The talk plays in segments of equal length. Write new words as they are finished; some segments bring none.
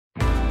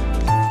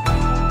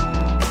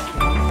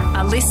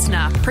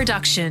listener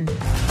production.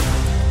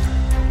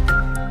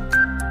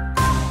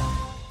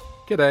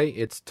 G'day,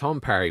 it's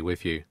Tom Parry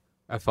with you.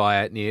 A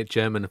fire near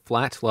German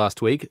Flat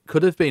last week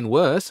could have been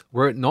worse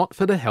were it not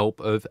for the help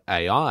of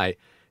AI.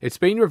 It's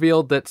been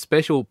revealed that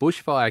special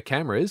bushfire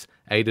cameras,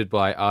 aided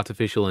by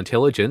artificial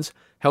intelligence,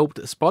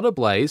 helped spot a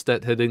blaze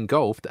that had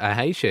engulfed a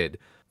hayshed.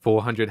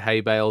 400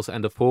 hay bales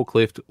and a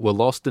forklift were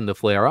lost in the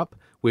flare-up,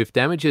 with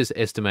damages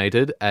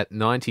estimated at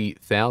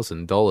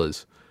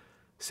 $90,000.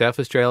 South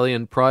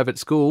Australian private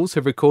schools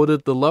have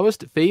recorded the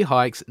lowest fee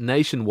hikes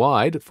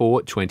nationwide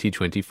for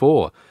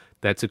 2024.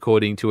 That's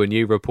according to a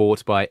new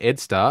report by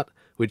EdStart,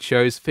 which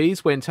shows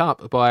fees went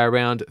up by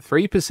around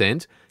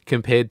 3%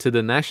 compared to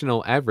the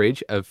national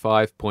average of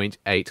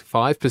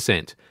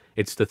 5.85%.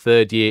 It's the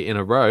third year in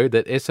a row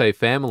that SA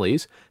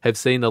families have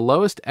seen the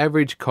lowest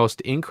average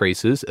cost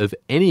increases of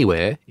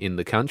anywhere in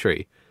the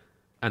country.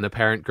 An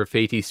apparent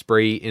graffiti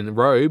spree in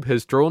Robe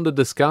has drawn the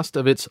disgust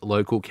of its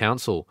local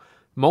council.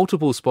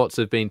 Multiple spots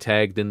have been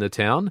tagged in the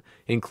town,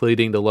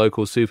 including the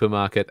local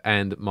supermarket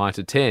and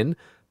Mitre 10.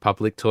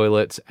 Public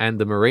toilets and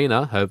the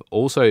marina have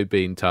also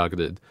been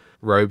targeted.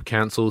 Robe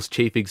Council's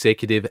Chief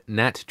Executive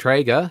Nat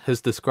Traeger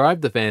has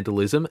described the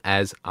vandalism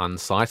as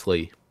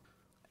unsightly.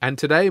 And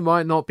today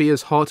might not be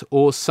as hot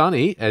or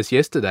sunny as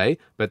yesterday,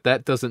 but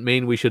that doesn't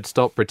mean we should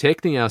stop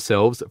protecting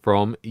ourselves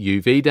from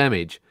UV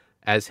damage.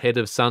 As head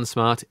of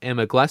SunSmart,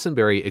 Emma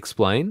Glastonbury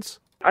explains,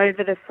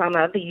 over the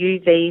summer, the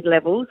UV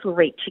levels will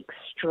reach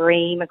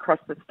extreme across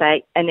the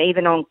state and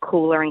even on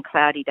cooler and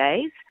cloudy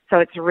days. So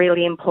it's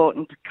really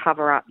important to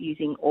cover up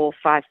using all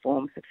 5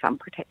 forms of sun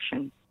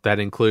protection. That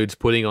includes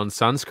putting on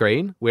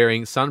sunscreen,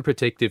 wearing sun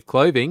protective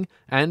clothing,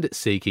 and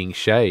seeking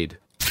shade.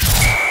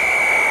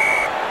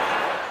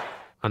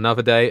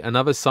 Another day,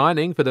 another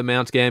signing for the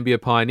Mount Gambier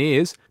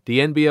Pioneers. The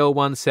NBL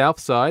 1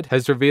 Southside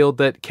has revealed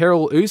that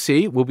Carol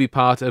Usi will be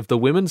part of the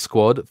women's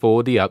squad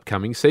for the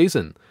upcoming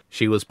season.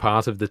 She was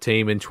part of the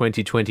team in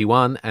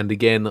 2021 and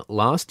again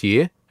last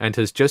year, and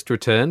has just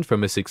returned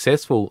from a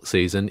successful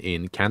season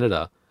in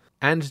Canada.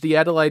 And the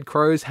Adelaide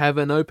Crows have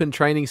an open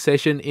training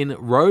session in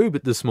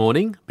Robe this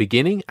morning,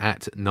 beginning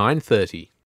at 9:30.